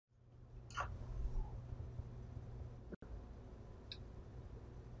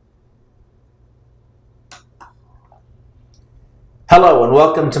Hello and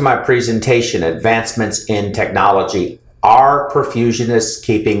welcome to my presentation, Advancements in Technology. Are perfusionists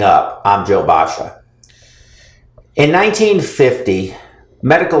keeping up? I'm Joe Basha. In 1950,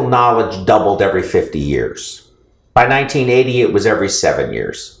 medical knowledge doubled every 50 years. By 1980, it was every 7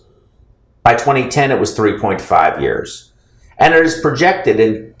 years. By 2010, it was 3.5 years. And it is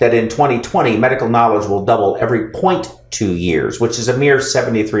projected that in 2020, medical knowledge will double every 0.2 years, which is a mere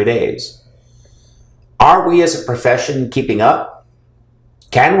 73 days. Are we as a profession keeping up?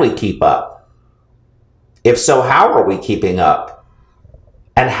 Can we keep up? If so, how are we keeping up?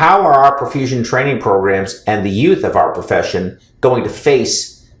 And how are our perfusion training programs and the youth of our profession going to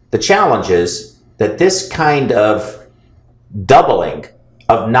face the challenges that this kind of doubling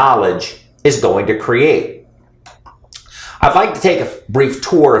of knowledge is going to create? I'd like to take a brief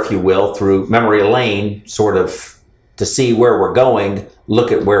tour, if you will, through memory lane, sort of to see where we're going,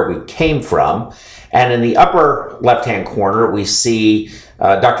 look at where we came from. And in the upper left-hand corner, we see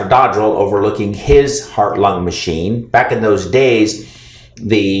Dr. Dodrell overlooking his heart-lung machine. Back in those days,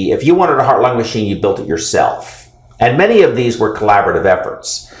 if you wanted a heart-lung machine, you built it yourself. And many of these were collaborative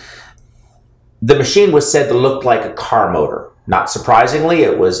efforts. The machine was said to look like a car motor. Not surprisingly,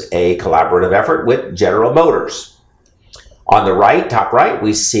 it was a collaborative effort with General Motors. On the right, top right,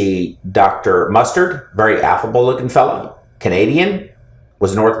 we see Dr. Mustard, very affable-looking fellow, Canadian,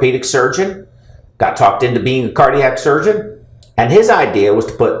 was an orthopedic surgeon, got talked into being a cardiac surgeon, and his idea was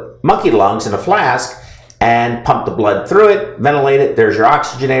to put monkey lungs in a flask and pump the blood through it, ventilate it, there's your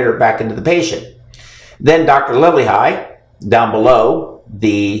oxygenator back into the patient. Then Dr. Lillihei, down below,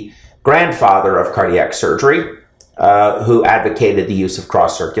 the grandfather of cardiac surgery, who advocated the use of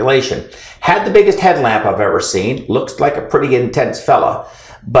cross circulation. Had the biggest headlamp I've ever seen, looks like a pretty intense fella,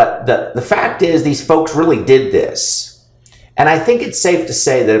 but the fact is these folks really did this. And I think it's safe to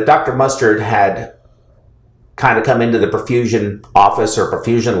say that if Dr. Mustard had kind of come into the perfusion office or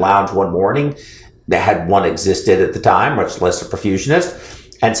perfusion lounge one morning, that had one existed at the time, much less a perfusionist,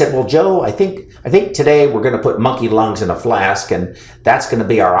 and said, well, Joe, I think today we're going to put monkey lungs in a flask, and that's going to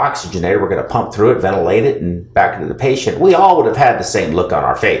be our oxygenator. We're going to pump through it, ventilate it, and back into the patient. We all would have had the same look on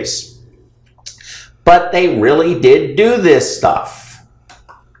our face. But they really did do this stuff.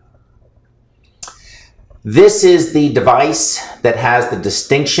 This is the device that has the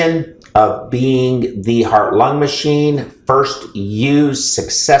distinction of being the heart-lung machine first used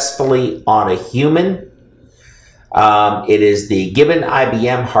successfully on a human. It is the Gibbon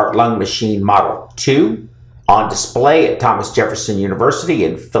IBM heart-lung machine Model 2 on display at Thomas Jefferson University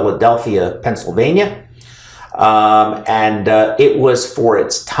in Philadelphia, Pennsylvania. It was for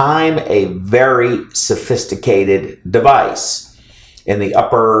its time a very sophisticated device. In the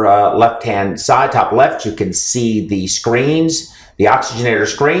upper left-hand side, top left, you can see the screens, the oxygenator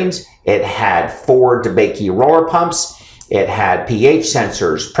screens. It had 4 DeBakey roller pumps. It had pH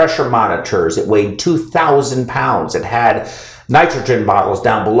sensors, pressure monitors. It weighed 2,000 pounds. It had nitrogen bottles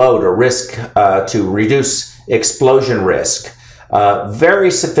down below to reduce explosion risk.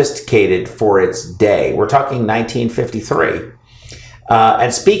 Very sophisticated for its day. We're talking 1953.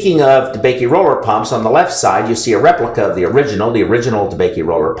 And speaking of DeBakey roller pumps, on the left side, you see a replica of the original DeBakey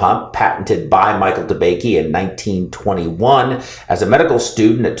roller pump, patented by Michael DeBakey in 1921 as a medical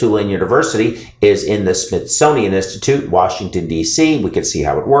student at Tulane University, is in the Smithsonian Institute, Washington, D.C. We can see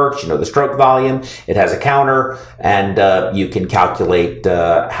how it works. You know the stroke volume. It has a counter, and you can calculate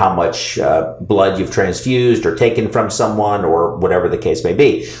how much blood you've transfused or taken from someone, or whatever the case may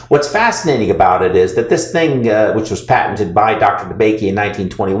be. What's fascinating about it is that this thing, which was patented by Dr. DeBakey in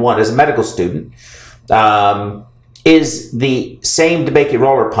 1921 as a medical student, is the same DeBakey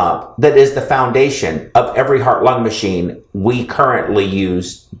roller pump that is the foundation of every heart-lung machine we currently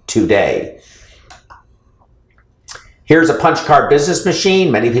use today. Here's a punch card business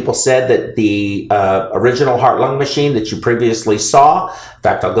machine. Many people said that the original heart-lung machine that you previously saw, in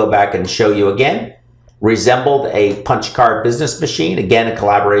fact, I'll go back and show you again, resembled a punch card business machine. Again, a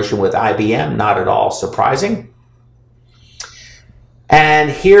collaboration with IBM, not at all surprising. And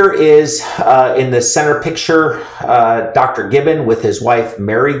here is, in the center picture, Dr. Gibbon with his wife,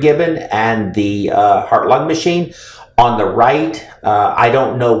 Mary Gibbon, and the heart-lung machine. On the right, I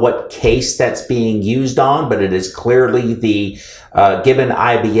don't know what case that's being used on, but it is clearly the Gibbon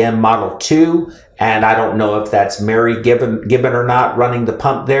IBM Model 2. And I don't know if that's Mary Gibbon or not running the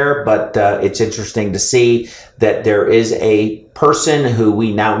pump there, but it's interesting to see that there is a person who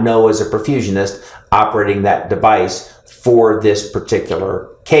we now know as a perfusionist operating that device for this particular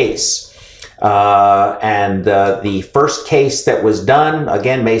case. The first case that was done,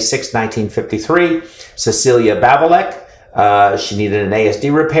 again, May 6, 1953, Cecilia Bavalek, She needed an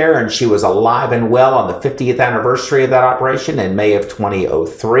ASD repair, and she was alive and well on the 50th anniversary of that operation in May of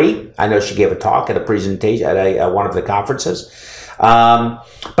 2003. I know she gave a talk at a presentation at one of the conferences.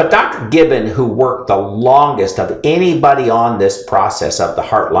 But Dr. Gibbon, who worked the longest of anybody on this process of the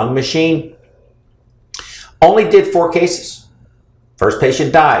heart-lung machine, only did 4 cases. First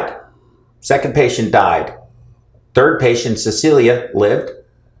patient died. Second patient died. Third patient, Cecilia, lived.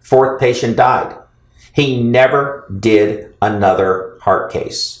 Fourth patient died. He never did another heart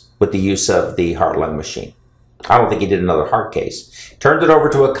case with the use of the heart-lung machine. I don't think he did another heart case. Turned it over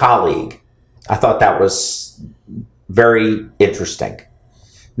to a colleague. I thought that was very interesting.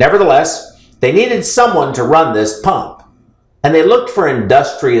 Nevertheless, they needed someone to run this pump, and they looked for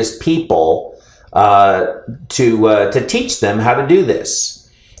industrious people to teach them how to do this.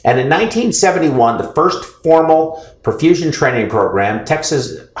 And in 1971, the first formal perfusion training program,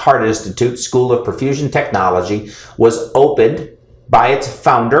 Texas Heart Institute School of Perfusion Technology, was opened by its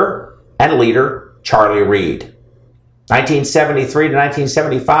founder and leader, Charlie Reed. 1973 to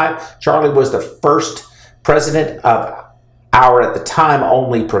 1975, Charlie was the first president of our, at the time,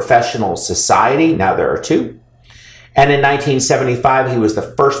 only professional society. Now there are 2. And in 1975, he was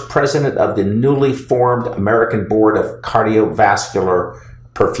the first president of the newly formed American Board of Cardiovascular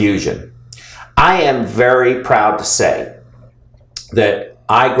Perfusion. I am very proud to say that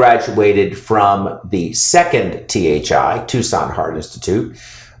I graduated from the second THI, Tucson Heart Institute,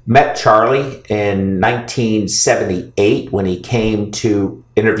 met Charlie in 1978 when he came to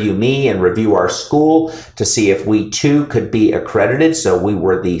interview me and review our school to see if we too could be accredited. So we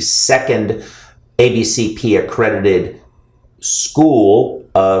were the second ABCP accredited school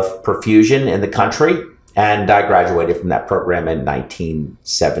of perfusion in the country, and I graduated from that program in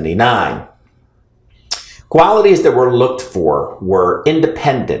 1979. Qualities that were looked for were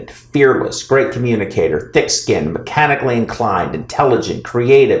independent, fearless, great communicator, thick-skinned, mechanically inclined, intelligent,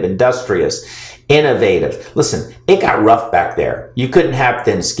 creative, industrious, innovative. Listen, it got rough back there. You couldn't have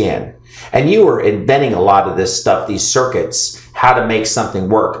thin skin. And you were inventing a lot of this stuff, these circuits, how to make something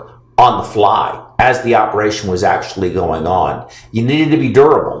work on the fly as the operation was actually going on. You needed to be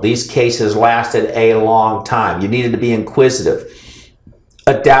durable. These cases lasted a long time. You needed to be inquisitive,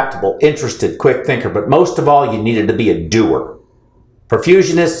 adaptable, interested, quick thinker, but most of all, you needed to be a doer.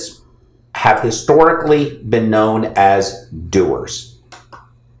 Perfusionists have historically been known as doers.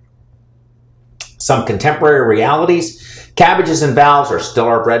 Some contemporary realities, cabbages and valves are still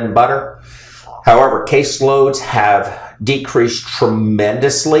our bread and butter. However, caseloads have decreased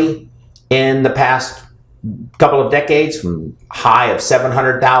tremendously in the past couple of decades, from high of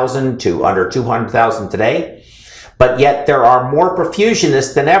 700,000 to under 200,000 today. But yet there are more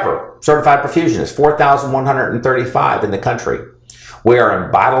perfusionists than ever, certified perfusionists, 4,135 in the country. We are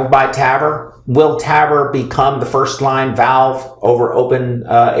embattled by TAVR. Will TAVR become the first line valve over open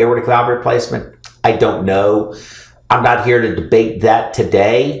aortic valve replacement? I don't know. I'm not here to debate that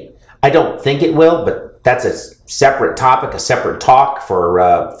today. I don't think it will, but that's a separate topic, a separate talk for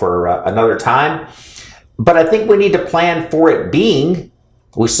another time. But I think we need to plan for it being.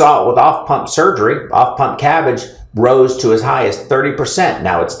 We saw it with off-pump surgery. Off-pump cabbage rose to as high as 30%.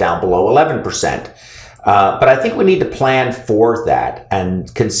 Now it's down below 11%. But I think we need to plan for that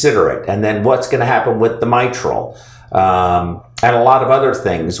and consider it. And then what's going to happen with the mitral and a lot of other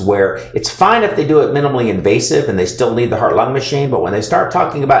things, where it's fine if they do it minimally invasive and they still need the heart-lung machine. But when they start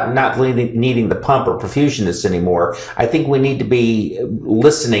talking about not needing the pump or perfusionists anymore, I think we need to be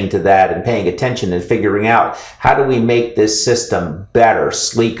listening to that and paying attention and figuring out, how do we make this system better,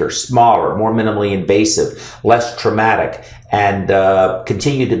 sleeker, smaller, more minimally invasive, less traumatic, and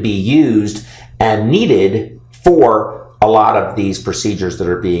continue to be used and needed for a lot of these procedures that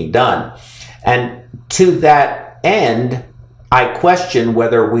are being done. And to that end, I question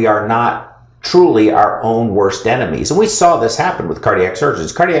whether we are not truly our own worst enemies. And we saw this happen with cardiac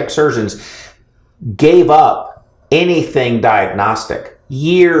surgeons. Cardiac surgeons gave up anything diagnostic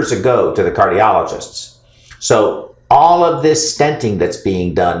years ago to the cardiologists. So all of this stenting that's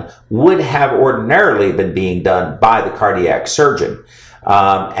being done would have ordinarily been being done by the cardiac surgeon.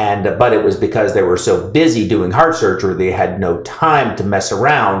 But it was because they were so busy doing heart surgery, they had no time to mess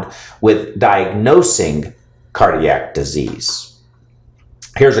around with diagnosing cardiac disease.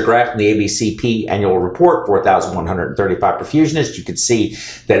 Here's a graph from the ABCP annual report, 4,135 perfusionists. You can see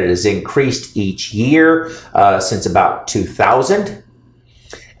that it has increased each year since about 2000.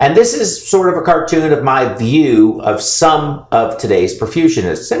 And this is sort of a cartoon of my view of some of today's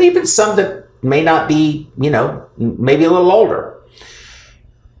perfusionists, and even some that may not be, maybe a little older.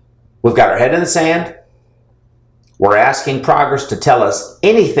 We've got our head in the sand. We're asking progress to tell us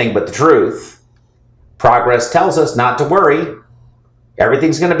anything but the truth. progress tells us not to worry.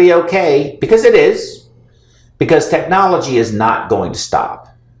 Everything's going to be okay, because it is. Because technology is not going to stop.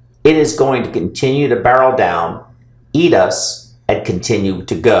 It is going to continue to barrel down, eat us, and continue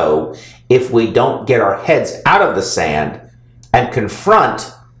to go if we don't get our heads out of the sand and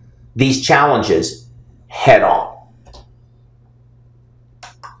confront these challenges head on.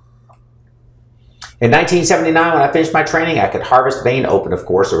 In 1979, when I finished my training, I could harvest vein open, of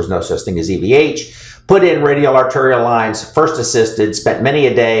course. There was no such thing as EVH. Put in radial arterial lines, first assisted, spent many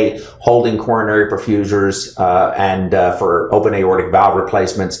a day holding coronary perfusers for open aortic valve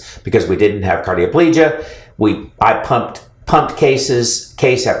replacements because we didn't have cardioplegia. I pumped cases,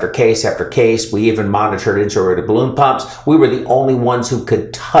 case after case after case. We even monitored intra-aortic balloon pumps. We were the only ones who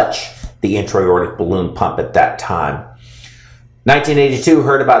could touch the intra-aortic balloon pump at that time. 1982,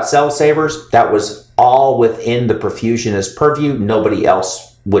 heard about cell savers. That was all within the perfusionist purview. Nobody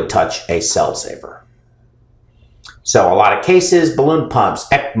else would touch a cell saver. So a lot of cases, balloon pumps,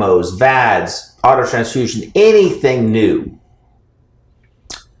 ECMOs, VADs, autotransfusion, anything new.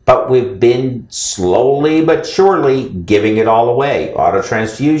 But we've been slowly but surely giving it all away.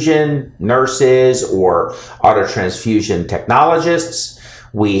 Autotransfusion nurses or autotransfusion technologists.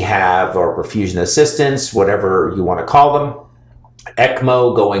 We have our perfusion assistants, whatever you want to call them.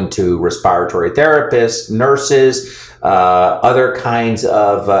 ECMO going to respiratory therapists, nurses, other kinds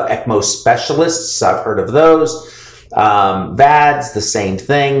of ECMO specialists. I've heard of those. VADs, the same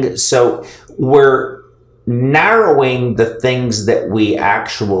thing. So we're narrowing the things that we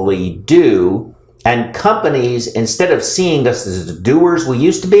actually do, and companies, instead of seeing us as the doers we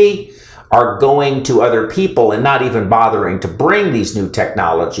used to be, are going to other people and not even bothering to bring these new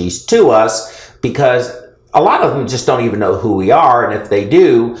technologies to us, because a lot of them just don't even know who we are, and if they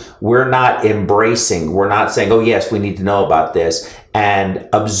do, we're not embracing. We're not saying, oh yes, we need to know about this, and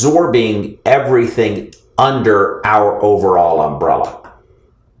absorbing everything under our overall umbrella.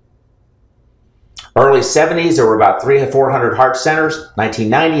 Early 70s, there were about 300 to 400 heart centers.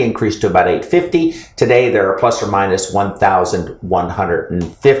 1990 increased to about 850. Today, there are plus or minus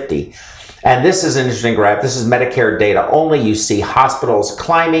 1,150. And this is an interesting graph. This is Medicare data only. You see hospitals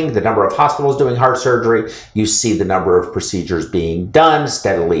climbing, the number of hospitals doing heart surgery. You see the number of procedures being done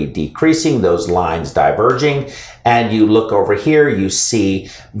steadily decreasing, those lines diverging. And you look over here, you see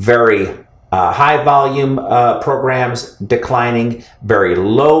very high volume programs declining, very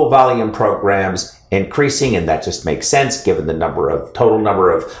low volume programs increasing, and that just makes sense given the total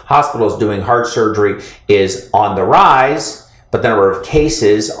number of hospitals doing heart surgery is on the rise, but the number of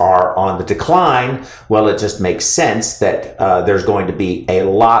cases are on the decline. Well, it just makes sense that there's going to be a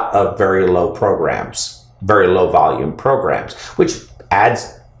lot of very low programs, very low volume programs, which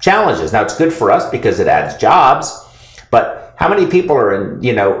adds challenges. Now, it's good for us because it adds jobs, but how many people are in,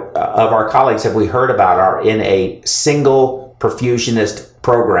 of our colleagues have we heard about are in a single perfusionist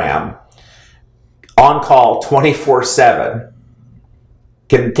program, on call 24/7,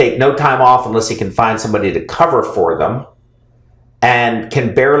 can take no time off unless he can find somebody to cover for them, and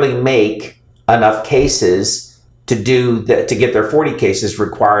can barely make enough cases to get their 40 cases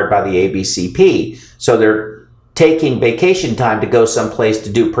required by the ABCP. So they're taking vacation time to go someplace to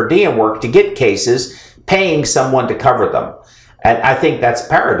do per diem work to get cases, paying someone to cover them. And I think that's a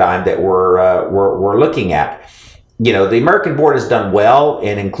paradigm that we're looking at. The American board has done well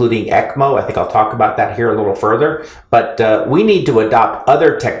in including ECMO. I think I'll talk about that here a little further. But we need to adopt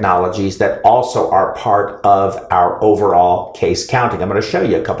other technologies that also are part of our overall case counting. I'm going to show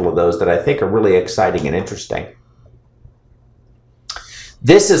you a couple of those that I think are really exciting and interesting.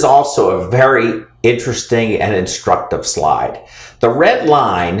 This is also a very interesting and instructive slide. The red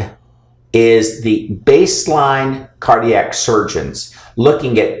line is the baseline cardiac surgeons,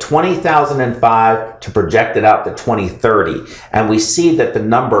 looking at 2005 to project it out to 2030. And we see that the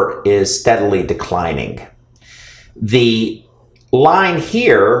number is steadily declining. The line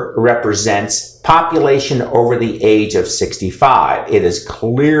here represents population over the age of 65. It is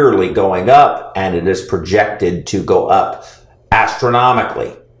clearly going up, and it is projected to go up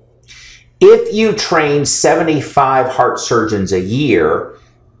astronomically. If you train 75 heart surgeons a year,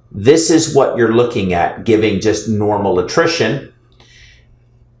 this is what you're looking at, giving just normal attrition.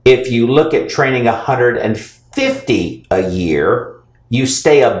 If you look at training 150 a year, you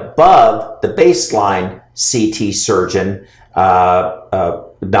stay above the baseline CT surgeon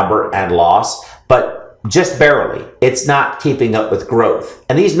number and loss, but just barely. It's not keeping up with growth.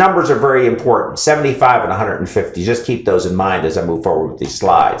 And these numbers are very important, 75 and 150. Just keep those in mind as I move forward with these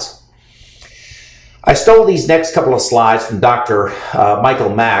slides. I stole these next couple of slides from Dr.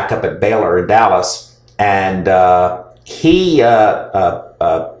 Michael Mack up at Baylor in Dallas, and he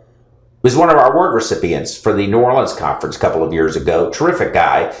was one of our award recipients for the New Orleans conference a couple of years ago. Terrific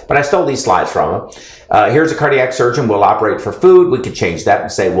guy, but I stole these slides from him. Here's a cardiac surgeon. We'll operate for food. We could change that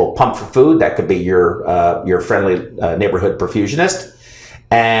and say we'll pump for food. That could be your friendly neighborhood perfusionist.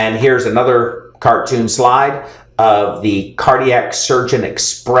 And here's another cartoon slide of the Cardiac Surgeon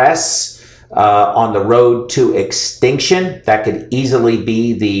Express on the road to extinction. That could easily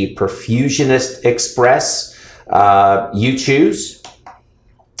be the Perfusionist Express. You choose.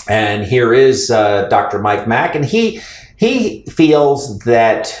 And here is Dr. Mike Mack, and he feels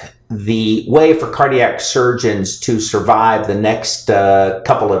that the way for cardiac surgeons to survive the next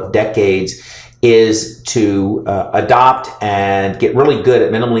couple of decades is to adopt and get really good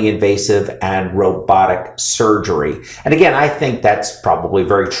at minimally invasive and robotic surgery. And again, I think that's probably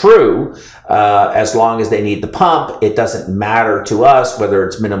very true. As long as they need the pump, it doesn't matter to us whether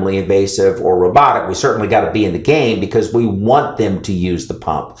it's minimally invasive or robotic. We certainly got to be in the game because we want them to use the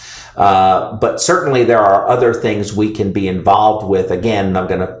pump. But certainly there are other things we can be involved with. Again, I'm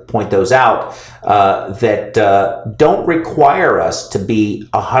going to point those out that don't require us to be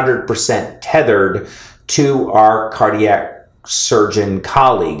 100% tethered to our cardiac surgeon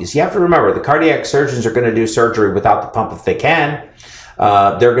colleagues. You have to remember, the cardiac surgeons are going to do surgery without the pump if they can.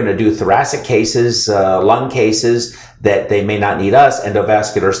 They're going to do thoracic cases, lung cases that they may not need us,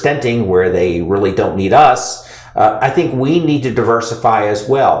 endovascular stenting where they really don't need us. I think we need to diversify as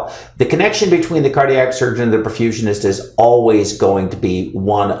well. The connection between the cardiac surgeon and the perfusionist is always going to be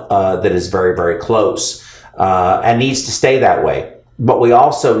one that is very, very close and needs to stay that way. But we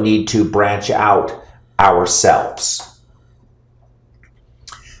also need to branch out ourselves.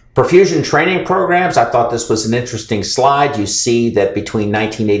 Perfusion training programs, I thought this was an interesting slide. You see that between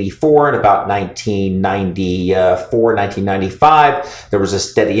 1984 and about 1994, 1995, there was a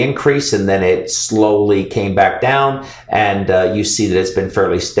steady increase and then it slowly came back down. And you see that it's been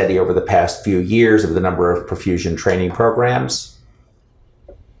fairly steady over the past few years of the number of perfusion training programs.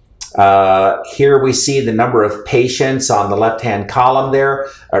 Here we see the number of patients on the left-hand column there,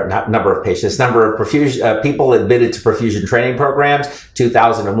 or not number of patients, number of people admitted to perfusion training programs.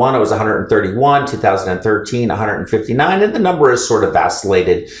 2001, it was 131, 2013, 159, and the number has sort of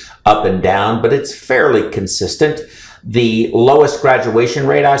vacillated up and down, but it's fairly consistent. The lowest graduation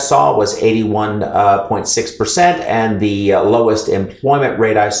rate I saw was 81.6%, and the lowest employment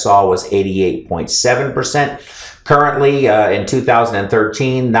rate I saw was 88.7%. Currently, in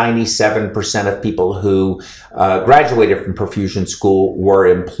 2013, 97% of people who graduated from perfusion school were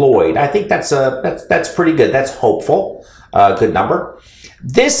employed. I think that's pretty good. That's hopeful. Good number.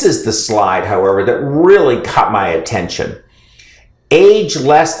 This is the slide, however, that really caught my attention. Age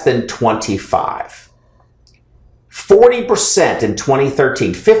less than 25. 40% in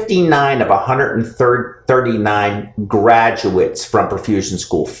 2013, 59 of 139 graduates from perfusion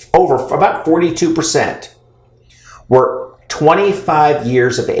school, over about 42%. were 25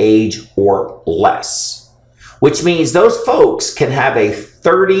 years of age or less, which means those folks can have a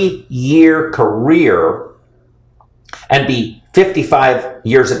 30-year career and be 55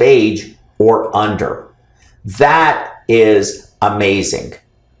 years of age or under. That is amazing.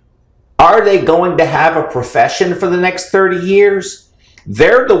 Are they going to have a profession for the next 30 years?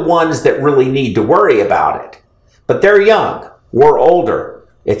 They're the ones that really need to worry about it. But they're young. We're older.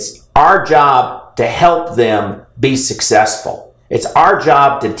 It's our job to help them be successful. It's our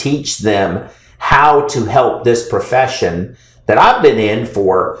job to teach them how to help this profession that I've been in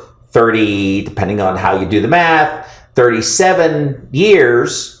for 30, depending on how you do the math, 37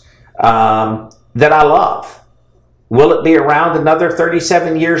 years that I love. Will it be around another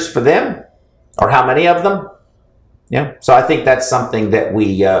 37 years for them? Or how many of them? Yeah. So I think that's something that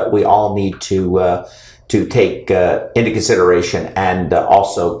we all need to take into consideration and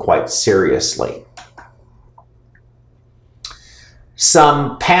also quite seriously.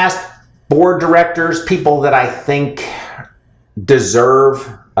 Some past board directors, people that I think deserve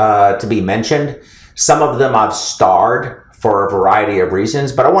to be mentioned. Some of them I've starred for a variety of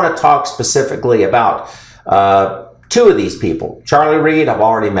reasons, but I want to talk specifically about two of these people. Charlie Reed, I've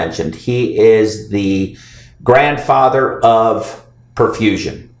already mentioned. He is the grandfather of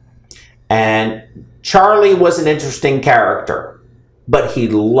perfusion. And Charlie was an interesting character, but he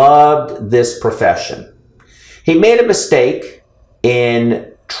loved this profession. He made a mistake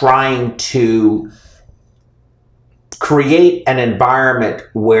in trying to create an environment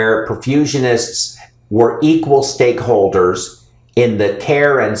where perfusionists were equal stakeholders in the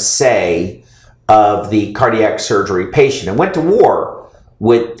care and say of the cardiac surgery patient, and went to war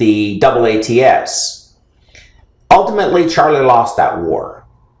with the AATS. Ultimately, Charlie lost that war.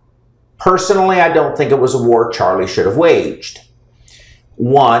 Personally, I don't think it was a war Charlie should have waged.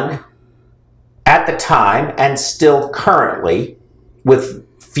 One, at the time and still currently, with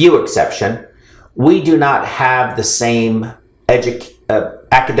few exception, we do not have the same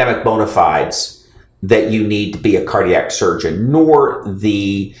academic bona fides that you need to be a cardiac surgeon, nor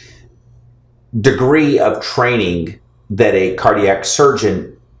the degree of training that a cardiac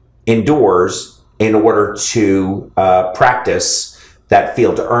surgeon endures in order to practice that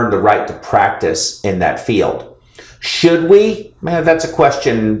field, to earn the right to practice in that field. Should we? That's a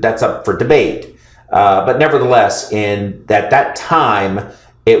question that's up for debate. But nevertheless, at that time,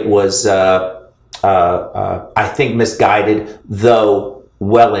 it was, I think, misguided, though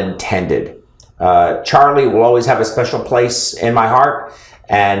well-intended. Charlie will always have a special place in my heart,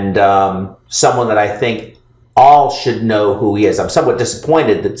 and someone that I think all should know who he is. I'm somewhat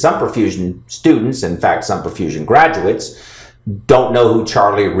disappointed that some perfusion students, in fact, some perfusion graduates, don't know who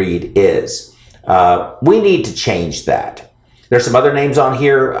Charlie Reed is. We need to change that. There's some other names on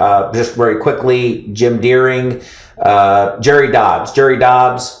here, just very quickly. Jim Deering, Jerry Dobbs. Jerry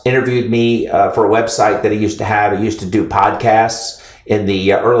Dobbs interviewed me for a website that he used to have. He used to do podcasts in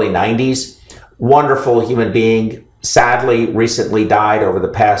the early 90s. Wonderful human being. Sadly, recently died over the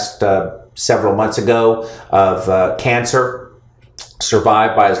past several months ago of cancer.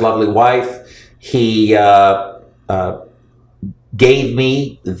 Survived by his lovely wife. He gave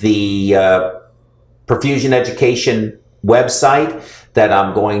me the perfusion education website that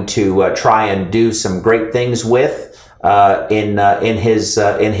I'm going to try and do some great things with in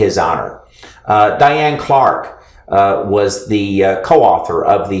his honor. Diane Clark was the co-author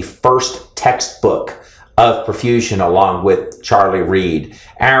of the first textbook of perfusion along with Charlie Reed.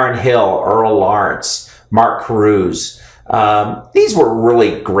 Aaron Hill, Earl Lawrence, Mark Carews. These were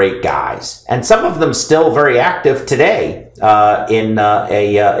really great guys, and some of them still very active today in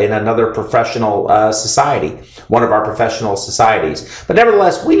another professional society, one of our professional societies. But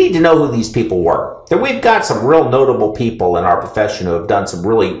nevertheless, we need to know who these people were. That we've got some real notable people in our profession who have done some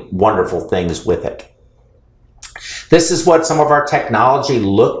really wonderful things with it. This is what some of our technology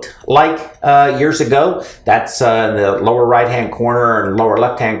looked like years ago. That's in the lower right-hand corner, and lower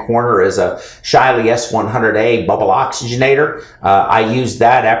left-hand corner is a Shiley S100A bubble oxygenator. I used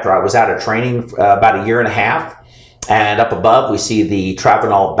that after I was out of training about a year and a half. And up above, we see the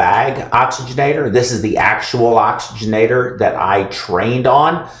Travenol bag oxygenator. This is the actual oxygenator that I trained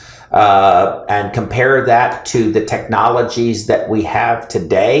on. And compare that to the technologies that we have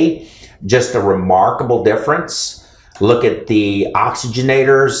today. Just a remarkable difference. Look at the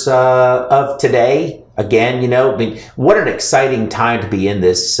oxygenators of today. Again, I mean, what an exciting time to be in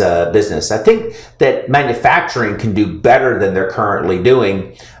this business. I think that manufacturing can do better than they're currently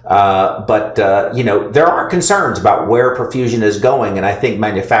doing. But there are concerns about where perfusion is going. And I think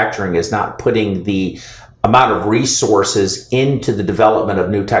manufacturing is not putting the amount of resources into the development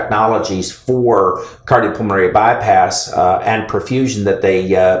of new technologies for cardiopulmonary bypass and perfusion that they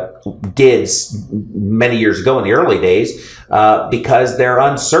did many years ago in the early days because they're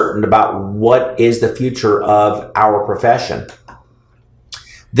uncertain about what is the future of our profession.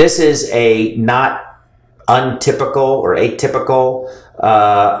 This is a not untypical or atypical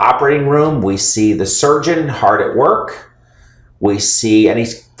operating room. We see the surgeon hard at work. We see, and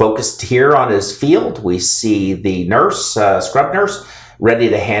he's focused here on his field. We see the nurse, scrub nurse, ready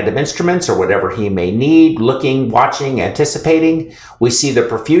to hand him instruments or whatever he may need, looking, watching, anticipating. We see the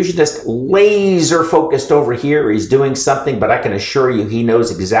perfusionist laser focused over here. He's doing something, but I can assure you he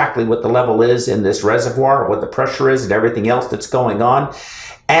knows exactly what the level is in this reservoir, what the pressure is, and everything else that's going on.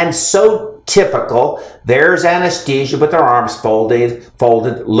 And so typical, there's anesthesia with their arms folded,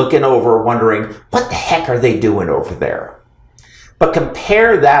 looking over, wondering, what the heck are they doing over there? But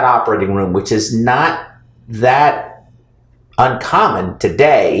compare that operating room, which is not that uncommon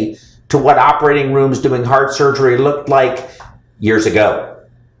today, to what operating rooms doing heart surgery looked like years ago.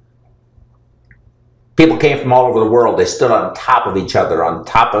 People came from all over the world. They stood on top of each other, on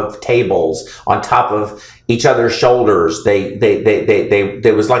top of tables, on top of each other's shoulders.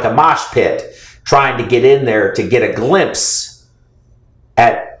 There was like a mosh pit trying to get in there to get a glimpse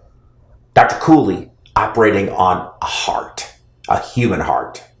at Dr. Cooley operating on a heart. A human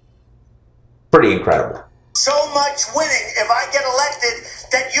heart. Pretty incredible. So much winning, if I get elected,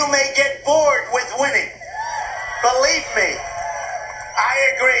 that you may get bored with winning. Believe me, I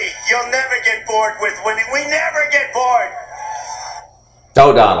agree. You'll never get bored with winning. We never get bored.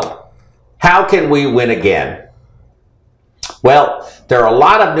 Oh, Donald, how can we win again? Well, there are a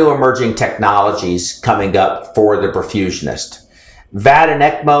lot of new emerging technologies coming up for the perfusionist. VAD and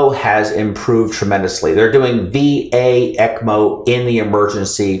ECMO has improved tremendously. They're doing VA ECMO in the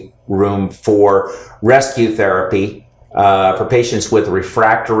emergency room for rescue therapy for patients with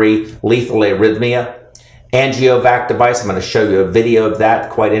refractory lethal arrhythmia. AngioVac device, I'm going to show you a video of that,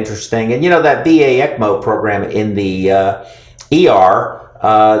 quite interesting. And you know, that VA ECMO program in the ER,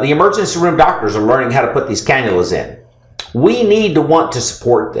 the emergency room doctors are learning how to put these cannulas in. We need to want to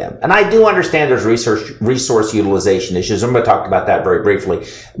support them. And I do understand there's resource utilization issues. I'm going to talk about that very briefly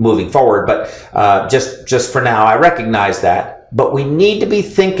moving forward, but just for now, I recognize that. But we need to be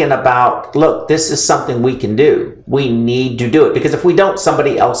thinking about, look, this is something we can do. We need to do it, because if we don't,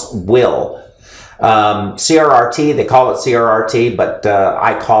 somebody else will. CRRT, they call it CRRT, but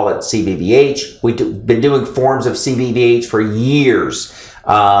I call it CVVH. We've been doing forms of CVVH for years,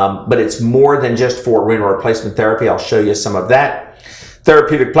 but it's more than just for renal replacement therapy. I'll show you some of that.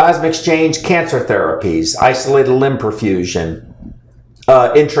 Therapeutic plasma exchange, cancer therapies, isolated limb perfusion,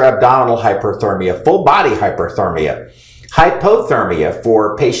 intra-abdominal hyperthermia, full body hyperthermia, hypothermia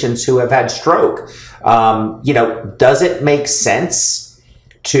for patients who have had stroke. You know, does it make sense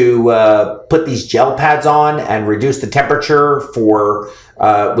to put these gel pads on and reduce the temperature for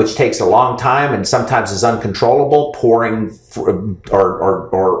which takes a long time and sometimes is uncontrollable, pouring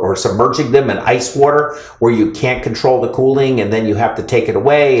or submerging them in ice water where you can't control the cooling, and then you have to take it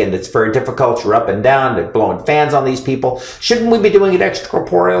away and it's very difficult. You're up and down, they're blowing fans on these people. Shouldn't we be doing it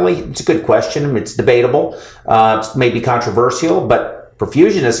extracorporeally? It's a good question. It's debatable. It's maybe controversial, but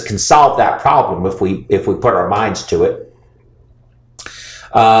perfusionists can solve that problem if we put our minds to it.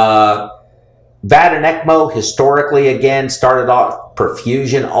 VAD and ECMO historically, again, started off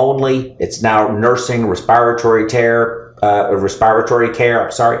perfusion only. It's now nursing, respiratory care,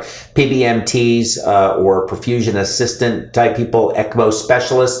 PBMTs, or perfusion assistant type people, ECMO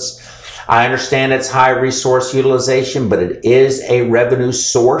specialists. I understand it's high resource utilization, but it is a revenue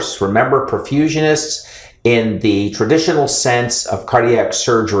source. Remember, perfusionists in the traditional sense of cardiac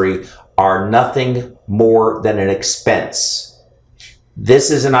surgery are nothing more than an expense.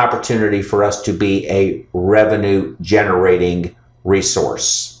 This is an opportunity for us to be a revenue generating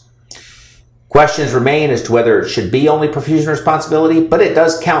resource. Questions remain as to whether it should be only perfusion responsibility, but it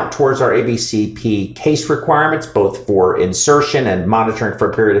does count towards our ABCP case requirements, both for insertion and monitoring for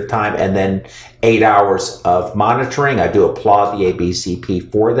a period of time, and then 8 hours of monitoring. I do applaud the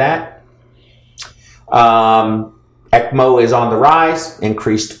ABCP for that. ECMO is on the rise,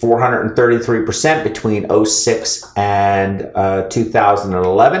 increased 433% between 2006 and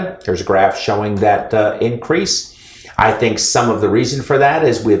 2011. There's a graph showing that increase. I think some of the reason for that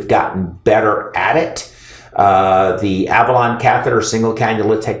is we've gotten better at it. The Avalon catheter single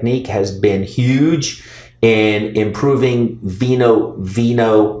cannula technique has been huge in improving veno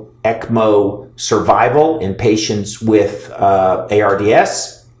ECMO survival in patients with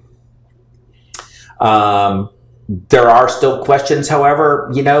ARDS. There are still questions,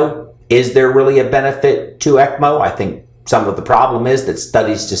 however, you know, is there really a benefit to ECMO? I think some of the problem is that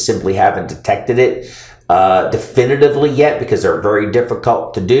studies just simply haven't detected it definitively yet, because they're very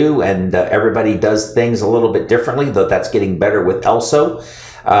difficult to do, and everybody does things a little bit differently, though that's getting better with ELSO.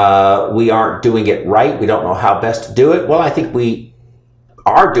 We aren't doing it right. We don't know how best to do it. Well, I think we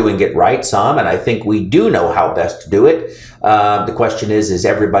are doing it right some, and I think we do know how best to do it. The question is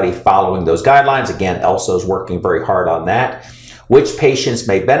everybody following those guidelines? Again, ELSO is working very hard on that. Which patients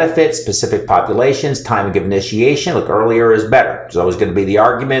may benefit, specific populations, timing of initiation. Look, earlier is better. There's always going to be the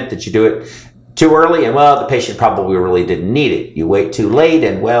argument that you do it too early, and well, the patient probably really didn't need it. You wait too late,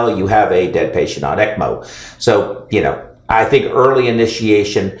 and well, you have a dead patient on ECMO. So, you know, I think early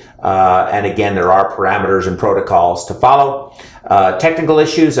initiation, and again, there are parameters and protocols to follow. Technical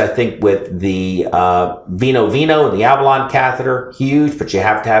issues, I think, with the Veno and the Avalon catheter, huge, but you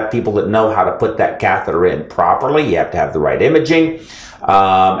have to have people that know how to put that catheter in properly. You have to have the right imaging,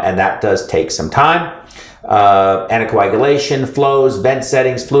 and that does take some time. Anticoagulation, flows, vent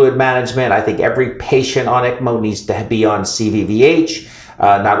settings, fluid management. I think every patient on ECMO needs to be on CVVH.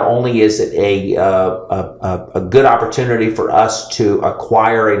 Not only is it a good opportunity for us to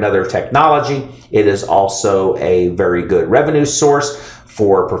acquire another technology, it is also a very good revenue source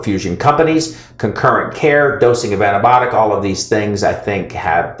for perfusion companies. Concurrent care, dosing of antibiotic, all of these things I think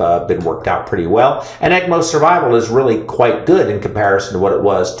have been worked out pretty well. And ECMO survival is really quite good in comparison to what it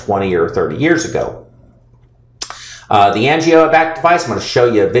was 20 or 30 years ago. The AngioVac device, I'm going to show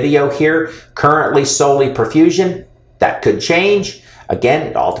you a video here. Currently solely perfusion. That could change. Again,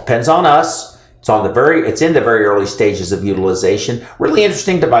 it all depends on us. It's in the very early stages of utilization. Really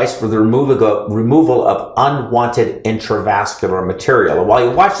interesting device for the removal of unwanted intravascular material. And while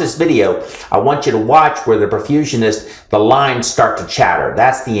you watch this video, I want you to watch where the perfusionist, the lines start to chatter.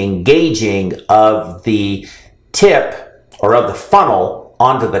 That's the engaging of the tip or of the funnel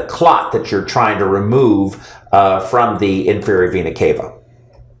onto the clot that you're trying to remove from the inferior vena cava.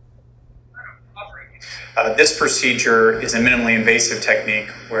 This procedure is a minimally invasive technique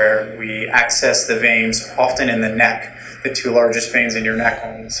where we access the veins, often in the neck, the two largest veins in your neck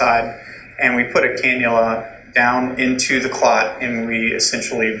on the side, and we put a cannula down into the clot, and we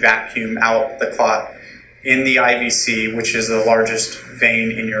essentially vacuum out the clot in the IVC, which is the largest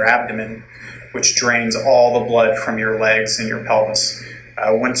vein in your abdomen, which drains all the blood from your legs and your pelvis.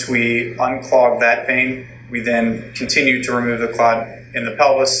 Once we unclog that vein, we then continue to remove the clot in the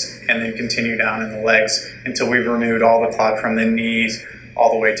pelvis and then continue down in the legs until we've removed all the clot from the knees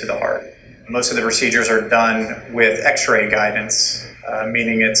all the way to the heart. Most of the procedures are done with X-ray guidance,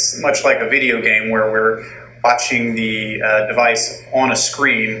 meaning it's much like a video game where we're watching the device on a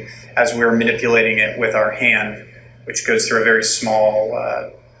screen as we're manipulating it with our hand, which goes through a very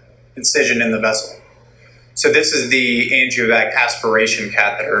small incision in the vessel. So this is the angiovac aspiration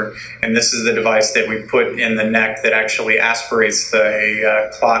catheter, and this is the device that we put in the neck that actually aspirates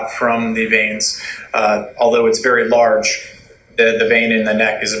the clot from the veins. Although it's very large, the vein in the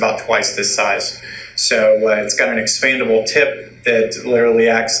neck is about twice this size. So it's got an expandable tip that literally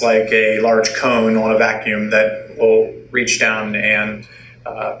acts like a large cone on a vacuum that will reach down and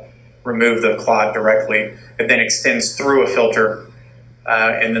remove the clot directly. It then extends through a filter,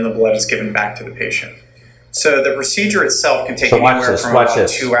 and then the blood is given back to the patient. So the procedure itself can take anywhere from about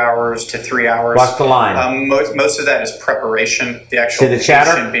 2 hours to 3 hours. Watch the line. Most of that is preparation. The actual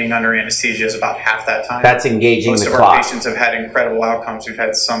patient being under anesthesia is about half that time. That's engaging the clot. Most of our patients have had incredible outcomes. We've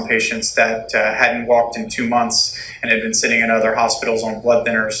had some patients that hadn't walked in 2 months and had been sitting in other hospitals on blood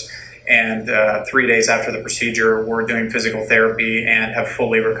thinners. And 3 days after the procedure, we're doing physical therapy and have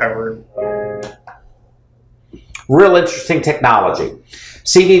fully recovered. Real interesting technology.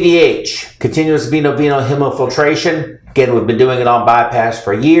 CVVH, continuous venous hemofiltration. Again, we've been doing it on bypass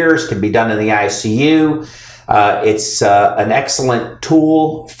for years. Can be done in the ICU. It's an excellent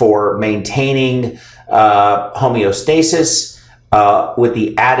tool for maintaining homeostasis with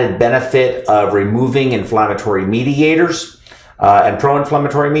the added benefit of removing inflammatory mediators and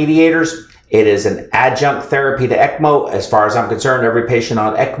pro-inflammatory mediators. It is an adjunct therapy to ECMO. As far as I'm concerned, every patient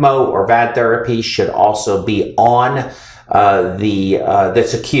on ECMO or VAD therapy should also be on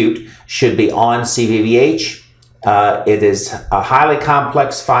that's acute, should be on CVVH. It is a highly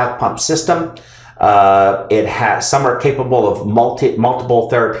complex 5-pump system. Some are capable of multiple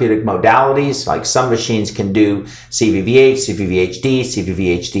therapeutic modalities, like some machines can do CVVH, CVVHD,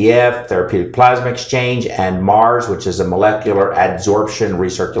 CVVHDF, therapeutic plasma exchange, and MARS, which is a molecular adsorption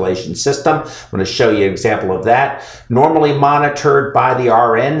recirculation system. I'm going to show you an example of that. Normally monitored by the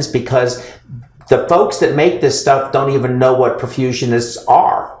RNs, because the folks that make this stuff don't even know what perfusionists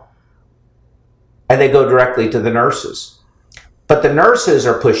are. And they go directly to the nurses. But the nurses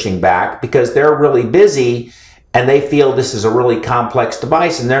are pushing back because they're really busy and they feel this is a really complex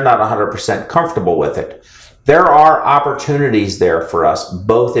device and they're not 100% comfortable with it. There are opportunities there for us,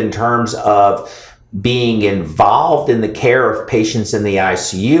 both in terms of being involved in the care of patients in the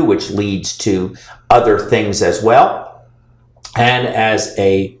ICU, which leads to other things as well, and as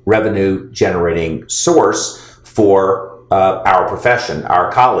a revenue generating source for our profession, our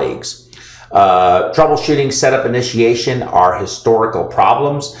colleagues. Troubleshooting, setup, initiation are historical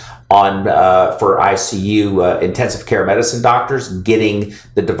problems for ICU intensive care medicine doctors, getting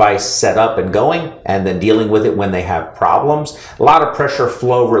the device set up and going and then dealing with it when they have problems. A lot of pressure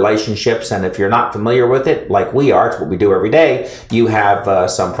flow relationships, and if you're not familiar with it, like we are, it's what we do every day, you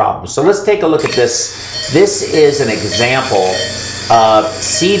have some problems. So let's take a look at this. This is an example of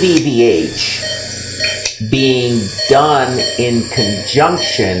CVVH being done in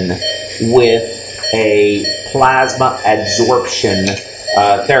conjunction with a plasma adsorption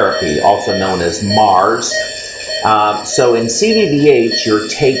therapy, also known as MARS. So in CVVH, you're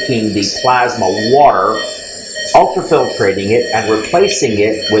taking the plasma water, ultrafiltrating it, and replacing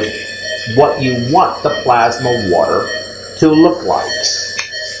it with what you want the plasma water to look like.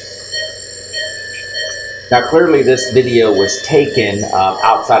 Now, clearly this video was taken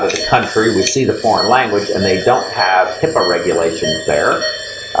outside of the country. We see the foreign language, and they don't have HIPAA regulations there.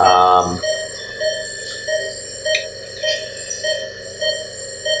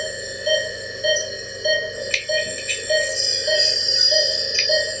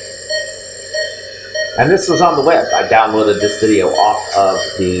 And this was on the web. I downloaded this video off of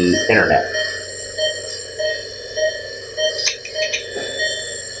the internet.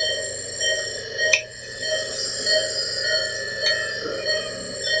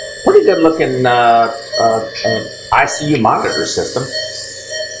 Pretty good looking ICU monitor system.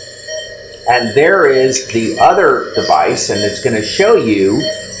 And there is the other device, and it's going to show you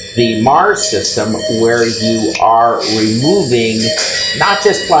the Mars system, where you are removing not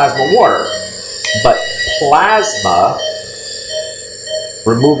just plasma water, but plasma,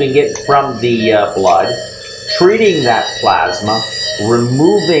 removing it from the blood, treating that plasma,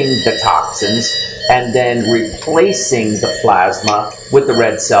 removing the toxins, and then replacing the plasma with the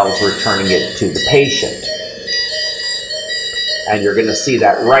red cells, returning it to the patient. And you're going to see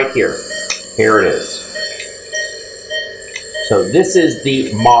that right here. Here it is. So this is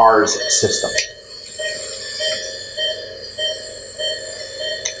the Mars system.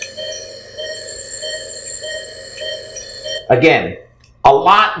 Again, a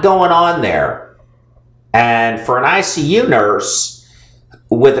lot going on there. And for an ICU nurse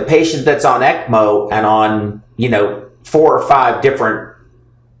with a patient that's on ECMO and on, 4 or 5 different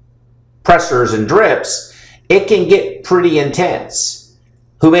pressors and drips, it can get pretty intense.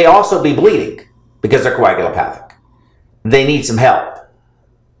 Who may also be bleeding because they're coagulopathic. They need some help.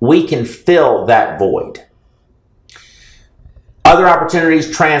 We can fill that void. Other opportunities: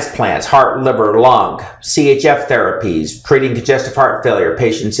 transplants, heart, liver, lung, CHF therapies, treating congestive heart failure,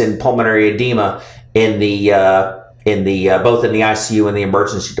 patients in pulmonary edema in the both in the ICU and the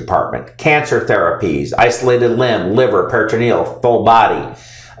emergency department, cancer therapies, isolated limb, liver, peritoneal, full body,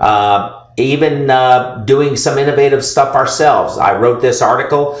 even doing some innovative stuff ourselves. I wrote this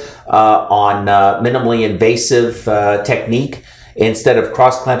article on minimally invasive technique. Instead of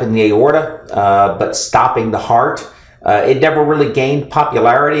cross-clamping the aorta, but stopping the heart. It never really gained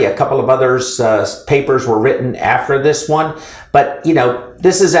popularity. A couple of others papers were written after this one, but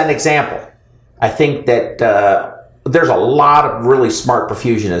this is an example. I think that there's a lot of really smart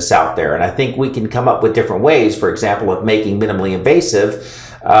perfusionists out there, and I think we can come up with different ways, for example, of making minimally invasive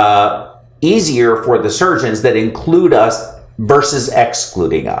easier for the surgeons that include us versus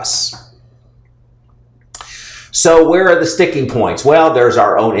excluding us. So where are the sticking points? Well, there's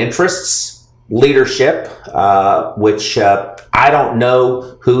our own interests, leadership, which I don't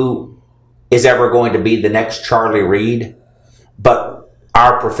know who is ever going to be the next Charlie Reed, but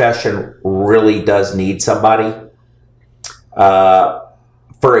our profession really does need somebody.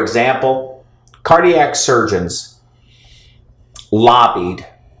 For example, cardiac surgeons lobbied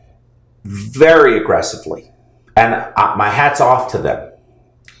very aggressively, and my hat's off to them,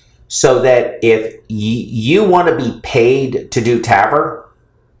 so that if you want to be paid to do TAVR,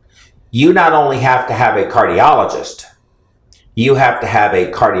 you not only have to have a cardiologist, you have to have a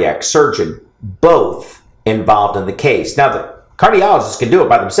cardiac surgeon, both involved in the case. Now, the cardiologists can do it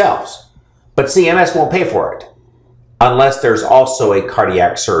by themselves, but CMS won't pay for it unless there's also a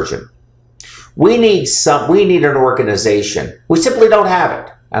cardiac surgeon. We need an organization. We simply don't have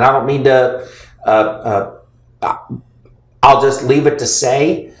it. And I don't mean to, I'll just leave it to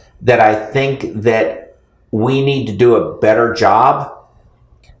say that I think that we need to do a better job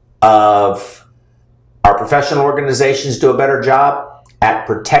of, our professional organizations do a better job at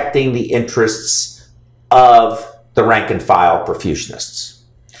protecting the interests of the rank and file perfusionists.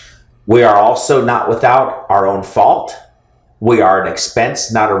 We are also not without our own fault. We are an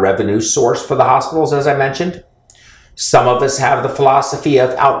expense, not a revenue source for the hospitals, as I mentioned. Some of us have the philosophy of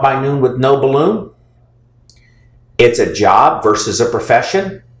out by noon with no balloon. It's a job versus a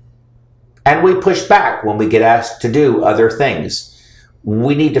profession. And we push back when we get asked to do other things.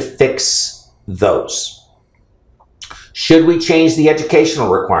 We need to fix those. Should we change the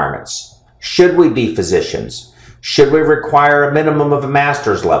educational requirements? Should we be physicians? Should we require a minimum of a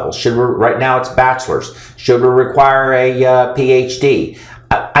master's level? Right now it's bachelor's. Should we require a PhD?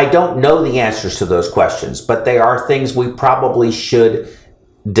 I don't know the answers to those questions, but they are things we probably should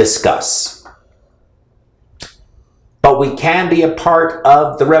discuss. But we can be a part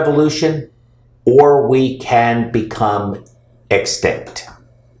of the revolution, or we can become extinct.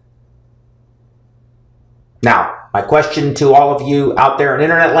 Now, my question to all of you out there in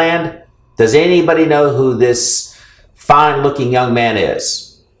internet land: does anybody know who this fine-looking young man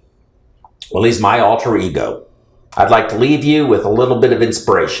is? Well, he's my alter ego. I'd like to leave you with a little bit of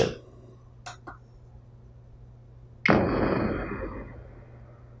inspiration.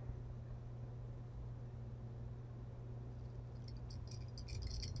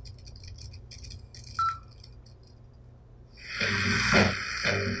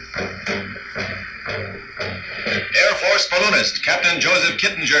 Air Force balloonist Captain Joseph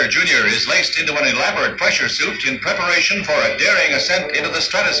Kittinger, Jr. is laced into an elaborate pressure suit in preparation for a daring ascent into the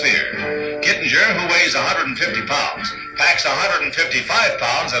stratosphere. Kittinger, who weighs 150 pounds, packs 155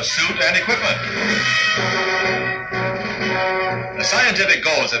 pounds of suit and equipment. The scientific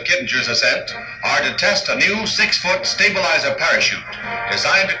goals of Kittinger's ascent are to test a new 6-foot stabilizer parachute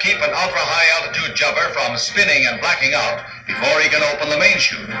designed to keep an ultra-high altitude jumper from spinning and blacking out before he can open the main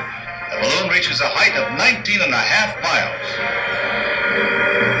chute. The balloon reaches a height of 19.5 miles.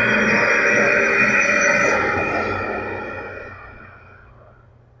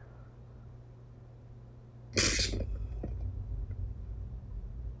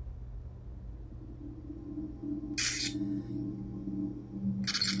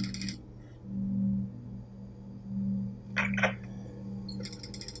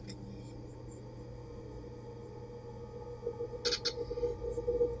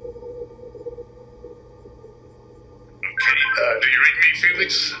 Do you read me,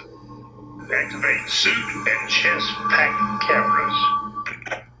 Felix? Activate suit and chest pack cameras.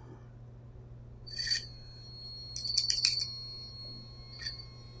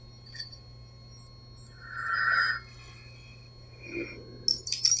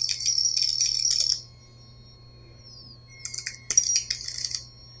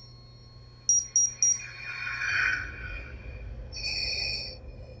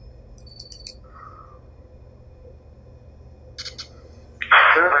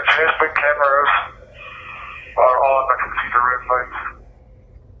 The chest cameras are on. I can see the red lights.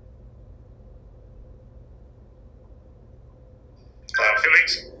 Felix,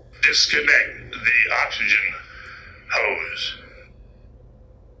 disconnect the oxygen hose.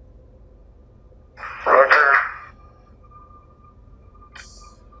 Roger.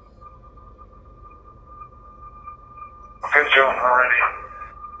 Okay, Joe, I'm ready.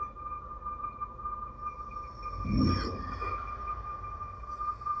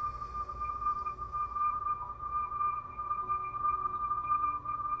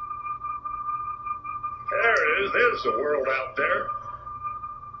 There it is. There's the world out there.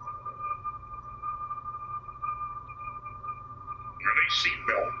 Release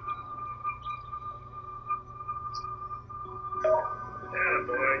seatbelt.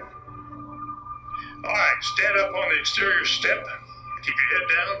 Attaboy. All right, stand up on the exterior step. Keep your head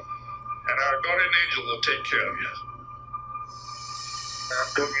down, and our guardian angel will take care of you. I'm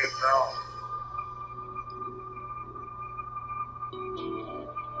doing it now.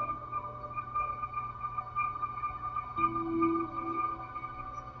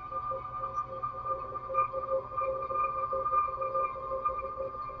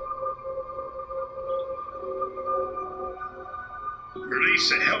 Release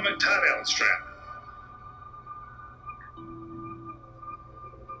the helmet tie-down strap.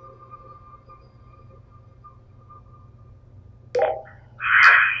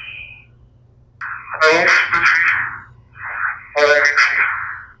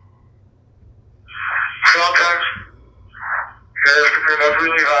 Sometimes you have to get up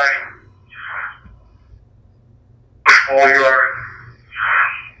really high. The smaller you are.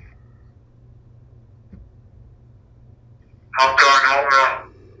 I'm going home now.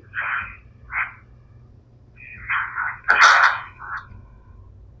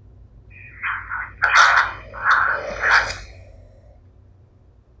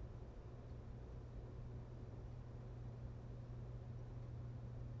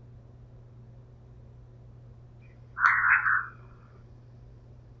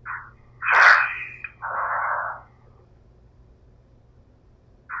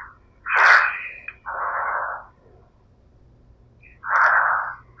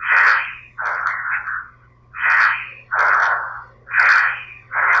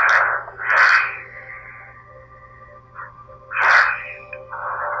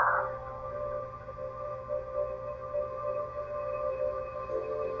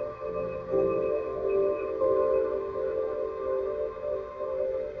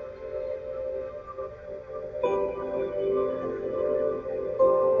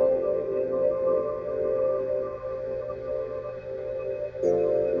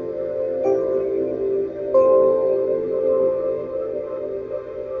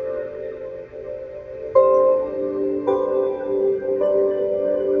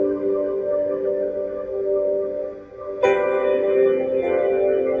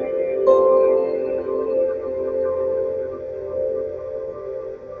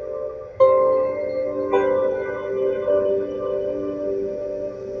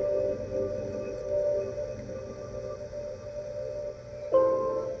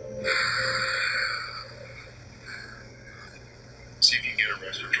 See if you can get a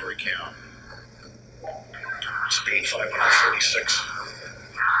respiratory count. Speed 546.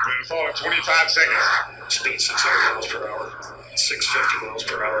 We're going to fall in 25 seconds. Speed 600 miles per hour. 650 miles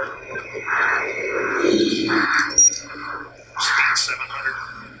per hour. Speed 700.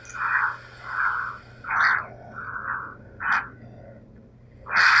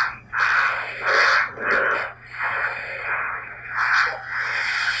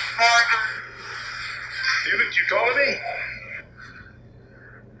 Felix, you calling me?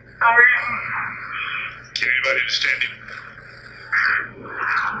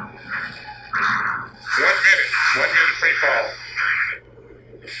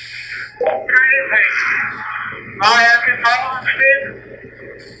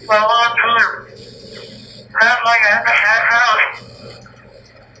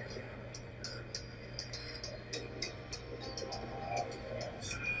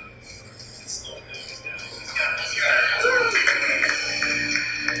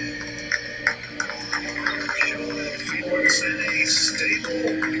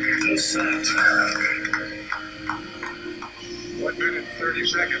 Descent. 1 minute 30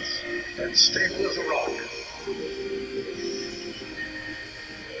 seconds. And stable as a rock.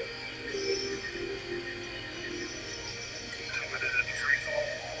 2-minute and free fall.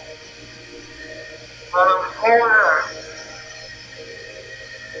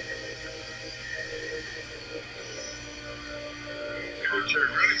 You're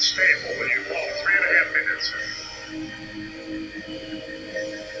running stable when you fall 3.5 minutes.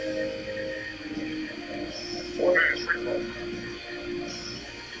 4 minutes free fall.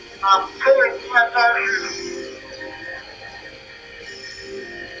 I'm pulling my body.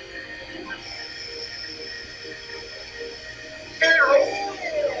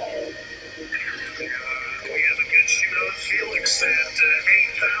 We have a good shoot on Felix at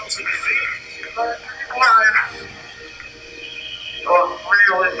 8,000 feet.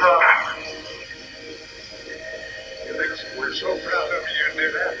 Really tough. We're so proud of you. You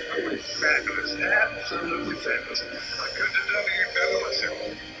did absolutely fabulous. Absolutely fabulous. I couldn't have done any better myself.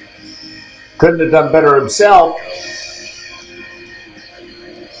 Couldn't have done better himself.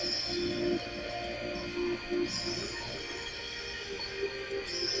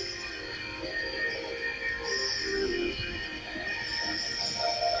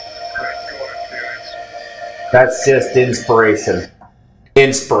 That's just inspiration.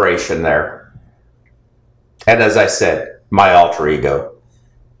 Inspiration there. And as I said, my alter ego.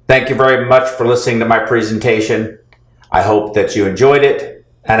 Thank you very much for listening to my presentation. I hope that you enjoyed it,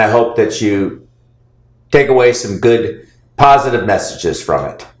 and I hope that you take away some good, positive messages from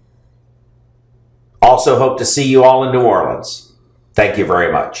it. Also hope to see you all in New Orleans. Thank you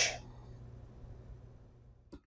very much.